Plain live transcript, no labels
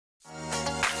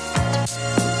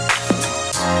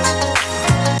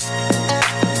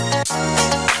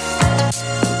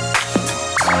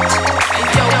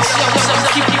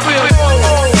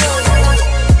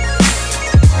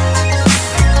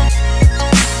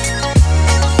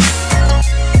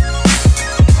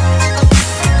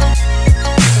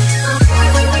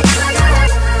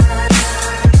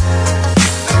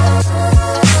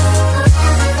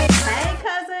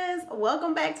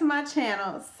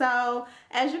So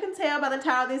as you can tell by the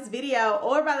title of this video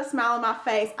or by the smile on my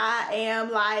face, I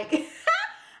am like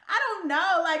I don't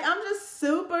know, like I'm just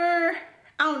super,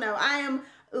 I don't know, I am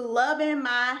loving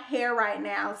my hair right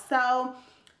now. So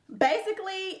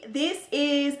basically this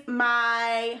is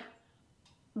my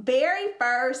very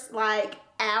first like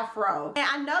afro, and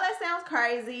I know that sounds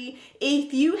crazy.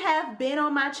 If you have been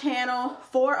on my channel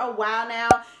for a while now,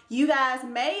 you guys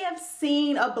may have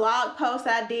seen a blog post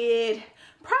I did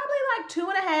probably like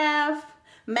 2.5,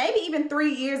 maybe even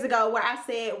 3 years ago, where I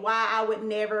said why I would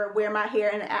never wear my hair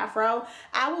in an afro.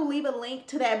 I will leave a link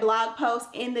to that blog post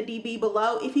in the DB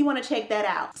below if you want to check that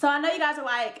out. So I know you guys are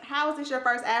like, how is this your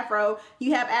first afro?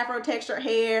 You have afro textured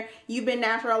hair, you've been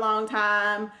natural a long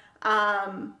time,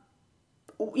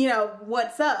 you know,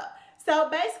 what's up? So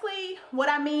basically what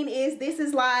I mean is this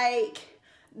is like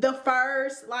the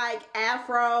first like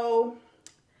afro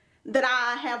that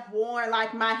I have worn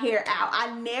like my hair out.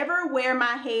 I never wear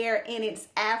my hair in its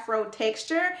afro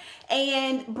texture.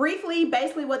 And briefly,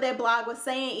 basically what that blog was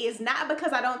saying is not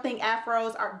because I don't think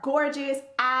afros are gorgeous.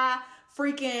 I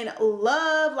freaking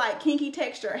love like kinky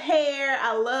texture hair.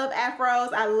 I love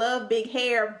afros. I love big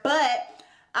hair, but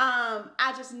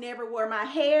I just never wore my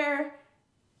hair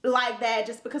like that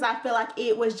just because I feel like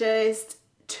it was just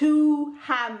too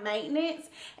high maintenance,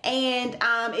 and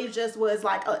it just was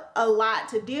like a lot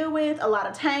to deal with, a lot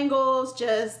of tangles,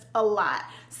 just a lot.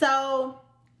 So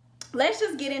let's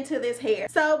just get into this hair.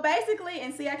 So basically,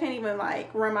 and see, I can't even like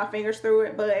run my fingers through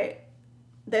it, but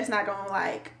that's not gonna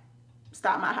like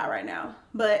stop my high right now.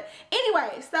 But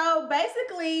anyway, so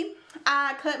basically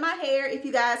I cut my hair. If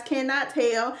you guys cannot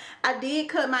tell, I did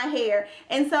cut my hair.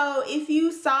 And so if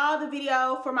you saw the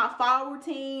video for my fall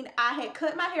routine, I had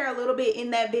cut my hair a little bit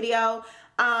in that video.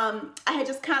 I had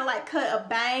just kind of like cut a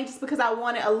bang just because I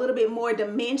wanted a little bit more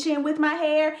dimension with my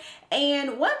hair.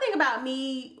 And one thing about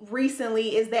me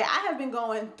recently is that I have been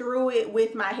going through it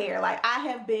with my hair. Like I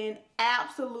have been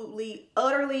absolutely,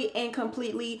 utterly, and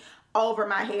completely over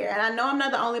my hair. And I know I'm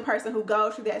not the only person who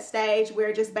goes through that stage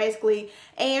where just basically,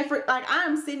 and for like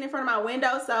I'm sitting in front of my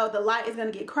window, so the light is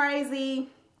gonna get crazy,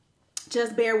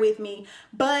 just bear with me.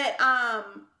 But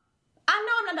I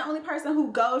know I'm not the only person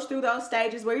who goes through those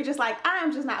stages where you're just like,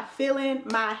 I'm just not feeling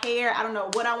my hair. I don't know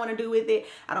what I want to do with it.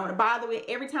 I don't want to bother with it.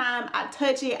 Every time I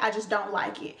touch it, I just don't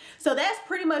like it. So that's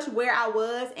pretty much where I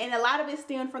was. And a lot of it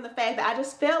stemmed from the fact that I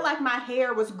just felt like my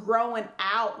hair was growing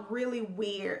out really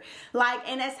weird. Like,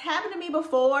 and that's happened to me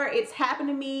before. It's happened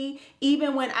to me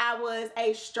even when I was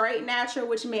a straight natural,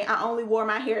 which meant I only wore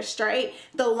my hair straight.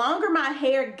 The longer my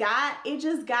hair got, it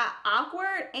just got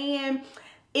awkward, and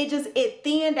it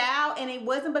thinned out. And it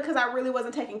wasn't because I really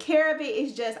wasn't taking care of it.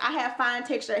 It's just I have fine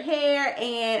textured hair,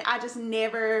 and it just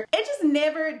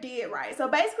never did right. So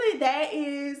basically that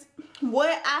is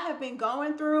what I have been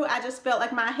going through. I just felt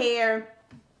like my hair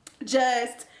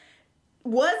just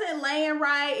wasn't laying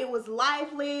right. It was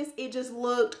lifeless. It just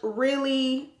looked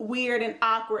really weird and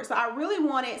awkward. So I really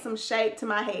wanted some shape to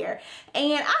my hair.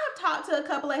 And I have talked to a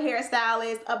couple of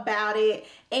hairstylists about it,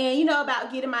 and you know,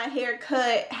 about getting my hair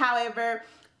cut. However,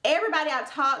 everybody I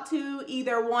talked to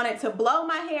either wanted to blow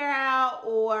my hair out,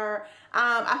 or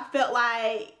I felt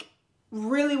like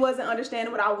really wasn't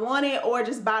understanding what I wanted, or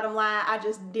just bottom line, I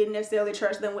just didn't necessarily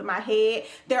trust them with my head.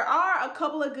 There are a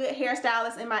couple of good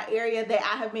hairstylists in my area that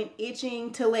I have been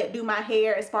itching to let do my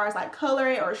hair as far as like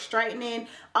coloring or straightening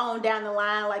on down the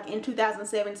line, like in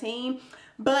 2017.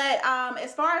 But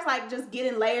as far as like just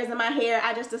getting layers in my hair,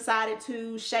 I just decided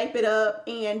to shape it up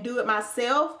and do it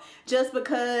myself, just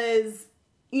because,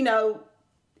 you know,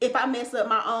 if I mess up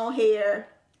my own hair,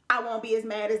 I won't be as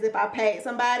mad as if I paid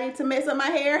somebody to mess up my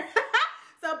hair.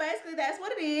 So basically that's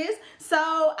what it is. So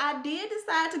I did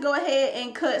decide to go ahead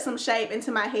and cut some shape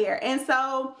into my hair. And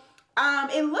so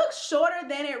it looks shorter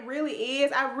than it really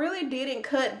is. I really didn't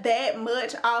cut that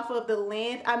much off of the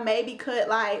length. I maybe cut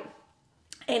like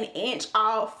an inch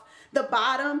off the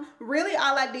bottom. Really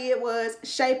all I did was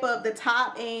shape up the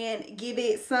top and give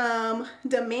it some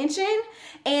dimension.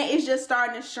 And it's just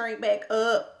starting to shrink back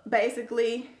up,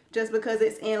 basically, just because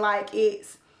it's in like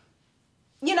its,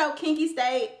 you know, kinky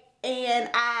state. And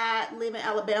I live in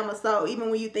Alabama, so even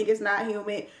when you think it's not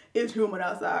humid, it's humid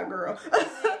outside, girl.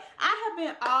 I have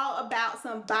been all about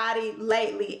some body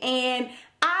lately, and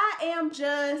I am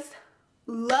just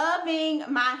loving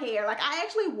my hair. Like, I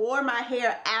actually wore my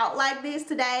hair out like this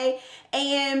today,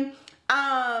 and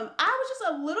I was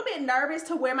just a little bit nervous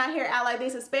to wear my hair out like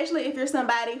this, especially if you're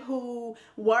somebody who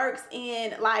works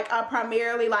in like a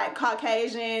primarily like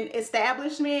Caucasian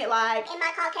establishment, like in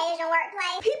my Caucasian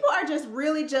workplace. People are just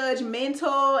really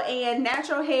judgmental, and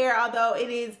natural hair, although it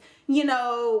is, you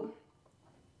know,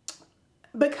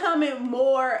 becoming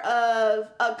more of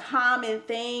a common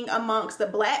thing amongst the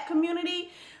Black community.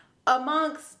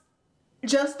 Amongst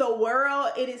just the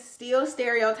world, it is still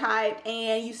stereotyped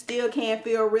and you still can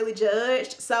feel really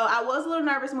judged. So I was a little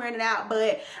nervous wearing it out,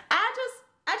 but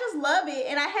I just love it,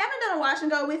 and I haven't done a wash and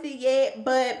go with it yet,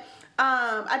 but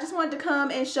I just wanted to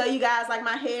come and show you guys like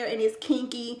my hair in its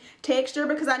kinky texture,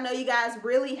 because I know you guys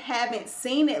really haven't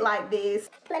seen it like this.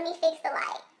 Let me fix the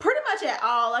light. Pretty much at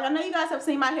all. Like, I know you guys have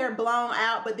seen my hair blown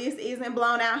out, but this isn't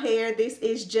blown out hair. This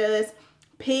is just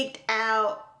picked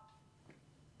out,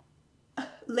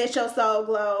 let your soul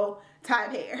glow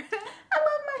type hair. I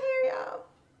love my hair, y'all.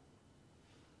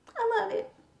 I love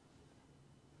it.